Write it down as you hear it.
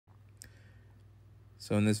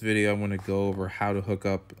So in this video, I'm going to go over how to hook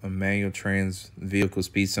up a manual trans vehicle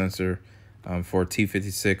speed sensor for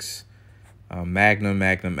T56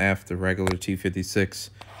 Magnum F, the regular T56,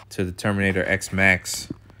 to the Terminator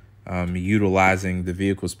Xmax, utilizing the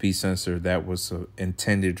vehicle speed sensor that was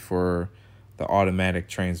intended for the automatic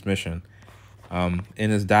transmission. In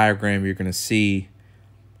this diagram, you're going to see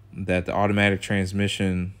that the automatic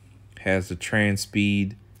transmission has the trans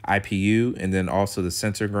speed IPU and then also the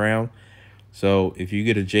sensor ground. So if you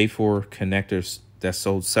get a J4 connector that's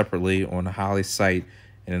sold separately on the Holley site,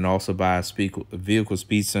 and then also buy a vehicle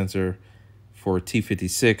speed sensor for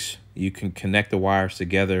T56, you can connect the wires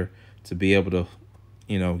together to be able to,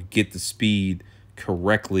 get the speed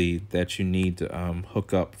correctly that you need to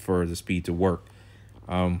hook up for the speed to work.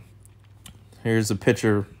 Here's a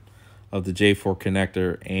picture of the J4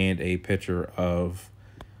 connector and a picture of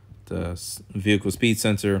the vehicle speed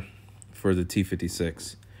sensor for the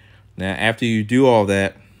T56. Now, after you do all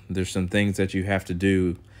that, there's some things that you have to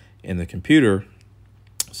do in the computer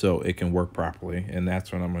so it can work properly, and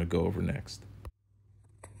that's what I'm going to go over next.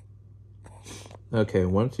 Okay,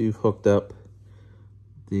 once you've hooked up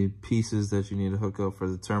the pieces that you need to hook up for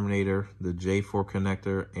the Terminator, the J4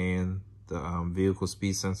 connector, and the vehicle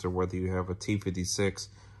speed sensor, whether you have a T56,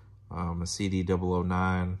 a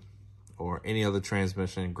CD009, or any other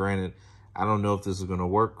transmission. Granted, I don't know if this is going to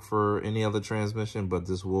work for any other transmission, but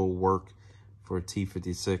this will work for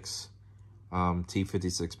T56,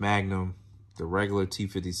 T56 Magnum, the regular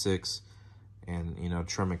T56, and,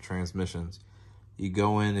 Tremec transmissions. You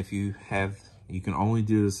go in, you can only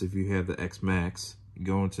do this if you have the Xmax. You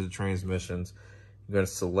go into the transmissions. You're going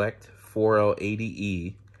to select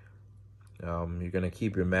 4L80E. You're going to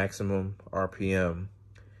keep your maximum RPM.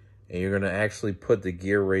 And you're going to actually put the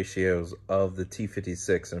gear ratios of the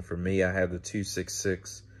T56. And for me, I have the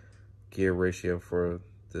 266 gear ratio for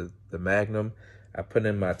the Magnum. I put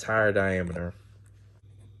in my tire diameter.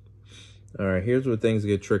 All right, here's where things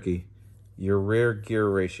get tricky. Your rear gear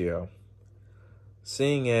ratio.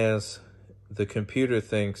 Seeing as the computer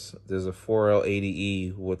thinks there's a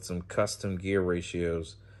 4L80E with some custom gear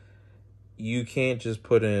ratios, you can't just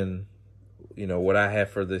put in what I have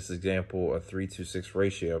for this example, a 3:6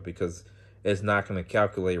 ratio, because it's not going to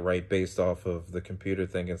calculate right based off of the computer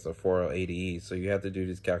thinking it's a 4L80E. So you have to do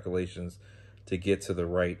these calculations to get to the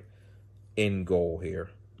right end goal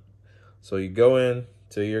here. So you go in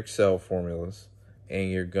to your Excel formulas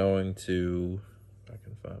and you're going to, if I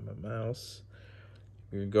can find my mouse,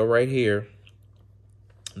 you go right here.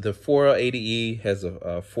 The 4L80E has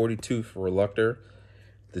a 40-tooth reluctor.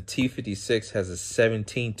 The T56 has a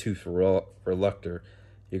 17-tooth reluctor.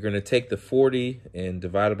 You're going to take the 40 and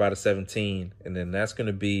divide it by the 17, and then that's going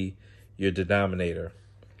to be your denominator.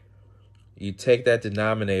 You take that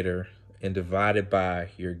denominator and divide it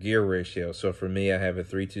by your gear ratio. So for me, I have a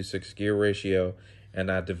 3:6 gear ratio, and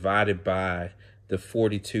I divide it by the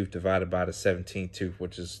 40-tooth divided by the 17-tooth,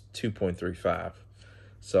 which is 2.35.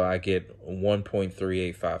 So I get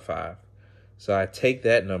 1.3855. So I take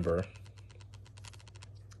that number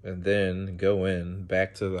and then go in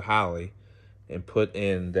back to the Holley and put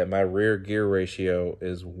in that my rear gear ratio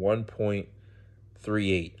is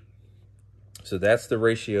 1.38. So that's the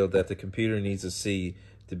ratio that the computer needs to see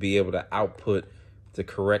to be able to output the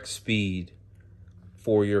correct speed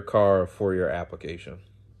for your car, for your application.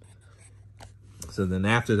 So then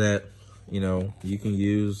after that, you can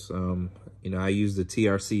use, I use the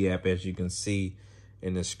TRC app, as you can see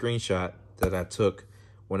in the screenshot that I took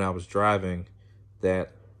when I was driving,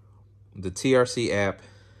 that the TRC app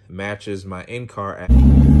matches my in-car app.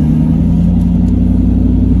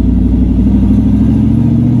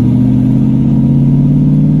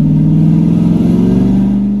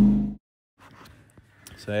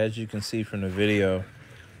 So as you can see from the video,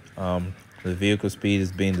 the vehicle speed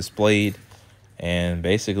is being displayed. And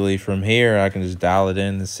basically from here, I can just dial it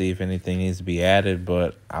in to see if anything needs to be added.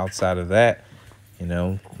 But outside of that,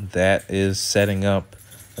 that is setting up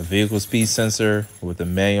a vehicle speed sensor with a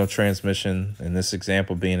manual transmission, in this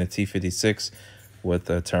example being a T56 with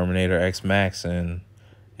a Terminator Xmax, and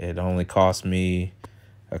it only cost me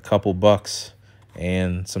a couple bucks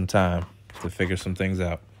and some time to figure some things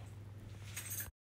out.